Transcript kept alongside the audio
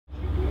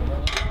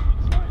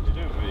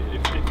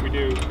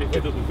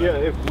it doesn't bend. Yeah,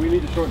 if we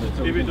need to shorten it.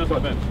 So if it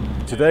doesn't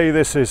bend. Today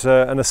this is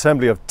an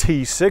assembly of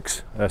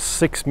T6, a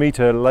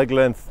 6-meter leg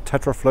length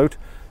tetrafloat.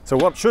 So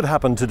what should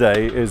happen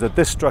today is that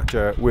this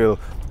structure will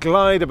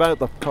glide about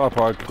the car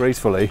park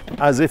gracefully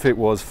as if it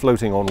was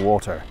floating on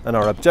water. And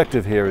our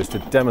objective here is to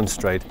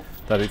demonstrate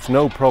that it's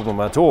no problem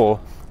at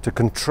all to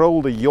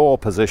control the yaw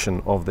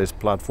position of this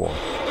platform.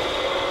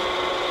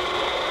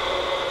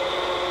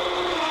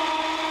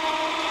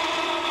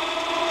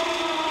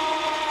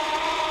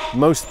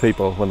 Most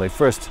people, when they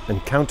first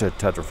encounter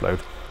tetrafloat,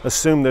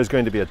 assume there's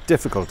going to be a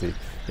difficulty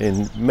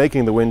in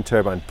making the wind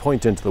turbine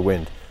point into the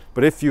wind.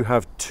 But if you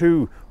have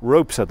two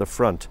ropes at the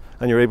front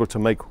and you're able to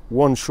make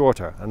one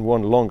shorter and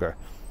one longer,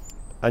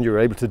 and you're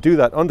able to do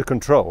that under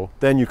control,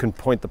 then you can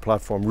point the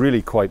platform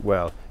really quite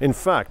well. In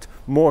fact,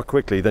 more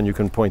quickly than you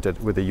can point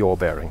it with a yaw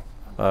bearing.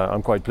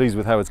 I'm quite pleased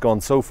with how it's gone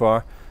so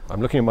far.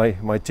 I'm looking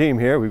at my team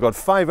here. We've got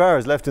 5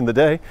 hours left in the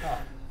day.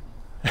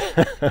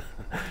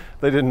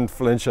 They didn't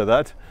flinch at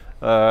that.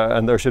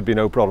 And there should be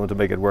no problem to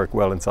make it work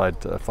well inside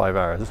 5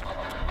 hours.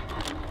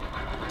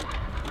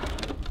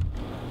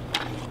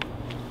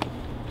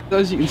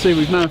 As you can see,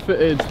 we've now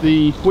fitted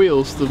the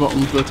wheels to the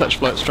bottom of the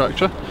tetrafloat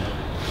structure.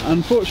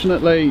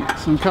 Unfortunately,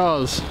 some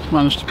cars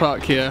managed to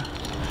park here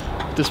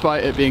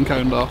despite it being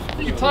coned off.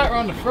 You can tie it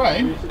around the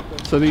frame.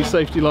 So these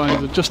safety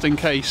lines are just in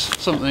case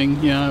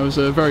something, was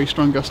a very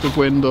strong gust of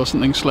wind or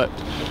something slipped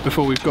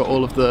before we've got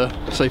all of the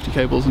safety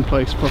cables in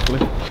place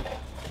properly.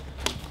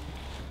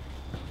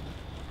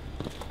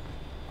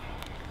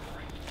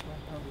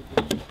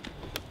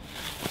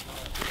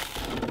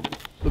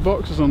 The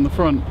boxes on the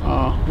front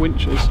are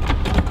winches,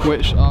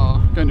 which are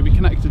going to be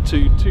connected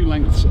to 2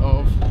 lengths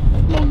of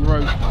long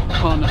rope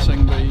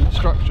harnessing the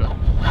structure.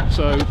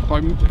 So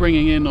by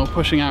bringing in or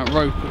pushing out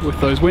rope with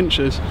those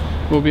winches,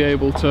 we'll be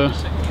able to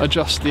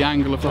adjust the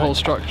angle of the whole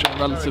structure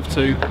relative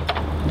to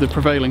the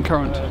prevailing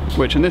current,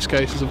 which in this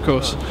case is of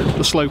course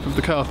the slope of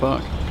the car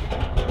park.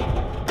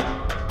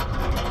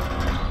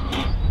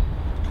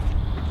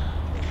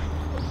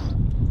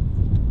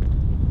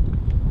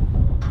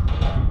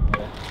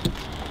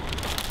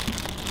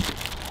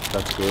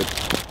 That's good.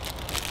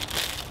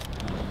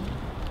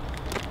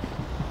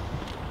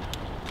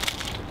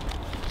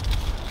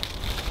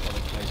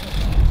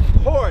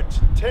 Port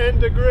 10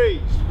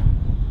 degrees.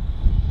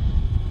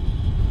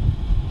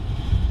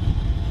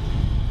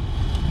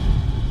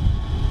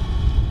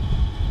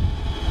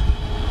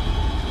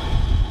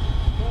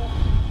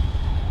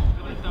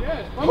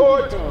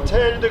 Port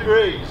 10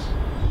 degrees.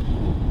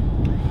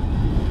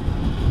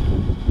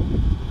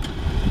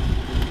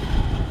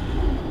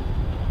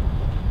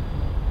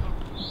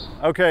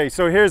 Okay,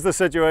 so here's the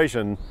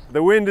situation.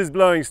 The wind is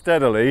blowing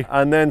steadily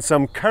and then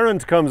some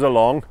current comes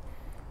along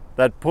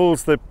that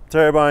pulls the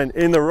turbine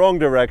in the wrong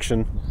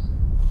direction,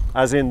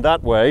 as in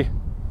that way.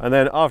 And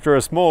then after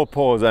a small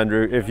pause,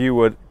 Andrew, if you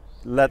would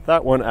let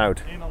that one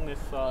out. In on this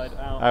side,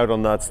 out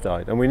on that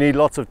side. And we need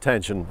lots of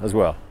tension as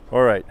well.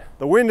 All right,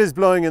 the wind is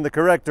blowing in the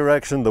correct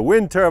direction, the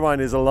wind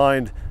turbine is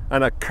aligned,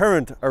 and a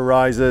current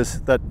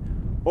arises that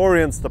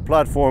orients the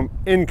platform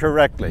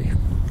incorrectly.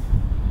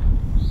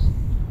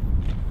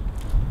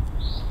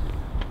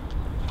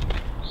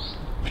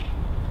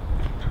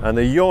 And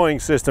the yawing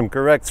system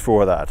corrects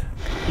for that.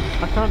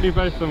 I can't do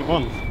both of them at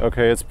once.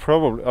 Okay, it's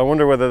probably, I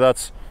wonder whether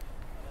that's,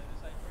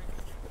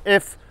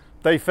 if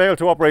they fail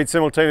to operate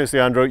simultaneously,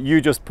 Andrew, you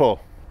just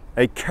pull.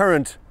 A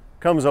current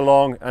comes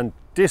along and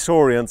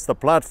disorients the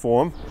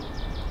platform.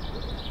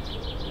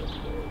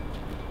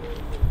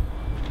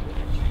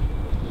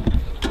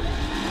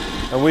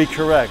 And we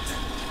correct.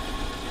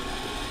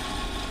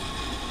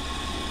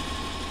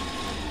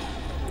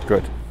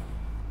 Good.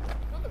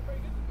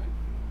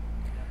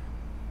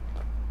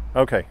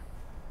 Okay,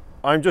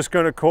 I'm just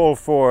going to call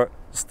for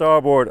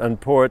starboard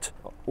and port.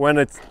 When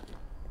it's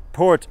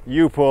port,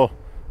 you pull,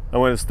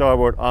 and when it's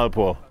starboard, I'll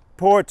pull.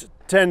 Port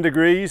 10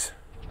 degrees.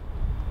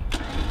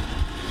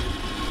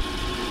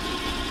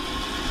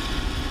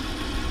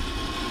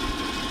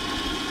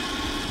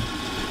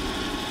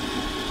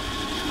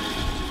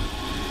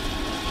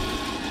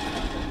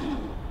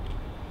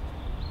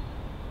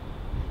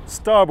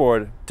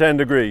 Starboard 10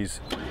 degrees.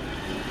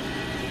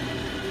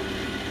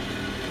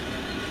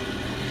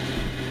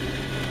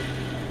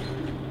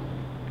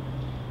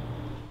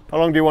 How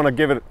long do you want to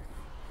give it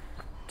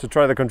to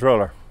try the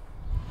controller?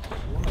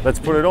 Let's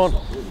put it on.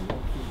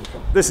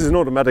 This is an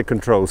automatic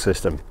control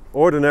system.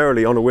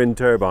 Ordinarily on a wind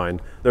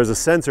turbine, there's a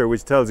sensor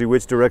which tells you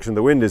which direction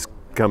the wind is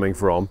coming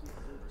from,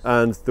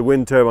 and the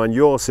wind turbine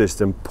yaw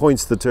system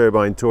points the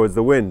turbine towards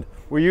the wind.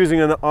 We're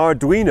using an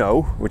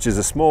Arduino, which is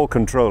a small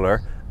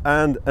controller,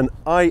 and an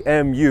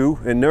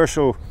IMU,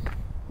 inertial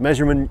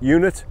measurement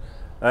unit,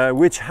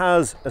 which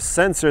has a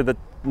sensor that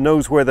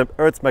knows where the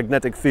Earth's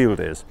magnetic field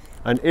is,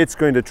 and it's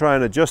going to try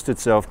and adjust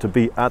itself to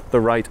be at the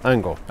right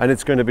angle, and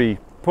it's going to be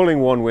pulling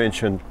one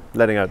winch and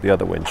letting out the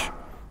other winch.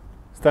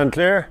 Stand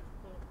clear.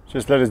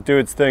 Just let it do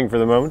its thing for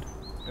the moment.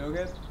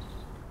 Okay.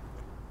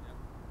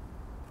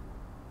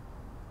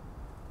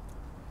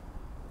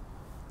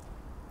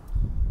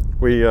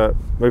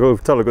 We'll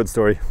tell a good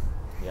story.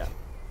 Yeah.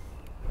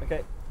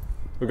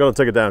 We've got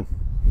to take it down.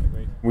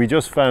 We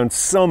just found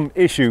some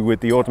issue with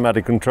the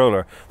automatic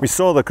controller. We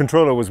saw the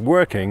controller was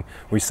working,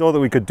 we saw that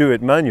we could do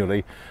it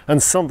manually,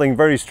 and something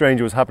very strange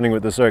was happening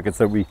with the circuits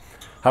that we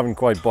haven't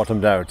quite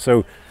bottomed out.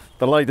 So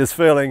the light is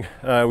failing,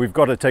 we've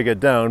got to take it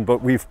down,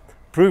 but we've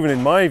proven,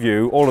 in my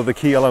view, all of the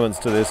key elements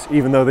to this,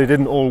 even though they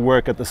didn't all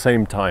work at the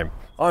same time.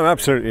 I'm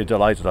absolutely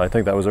delighted. I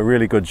think that was a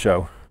really good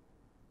show.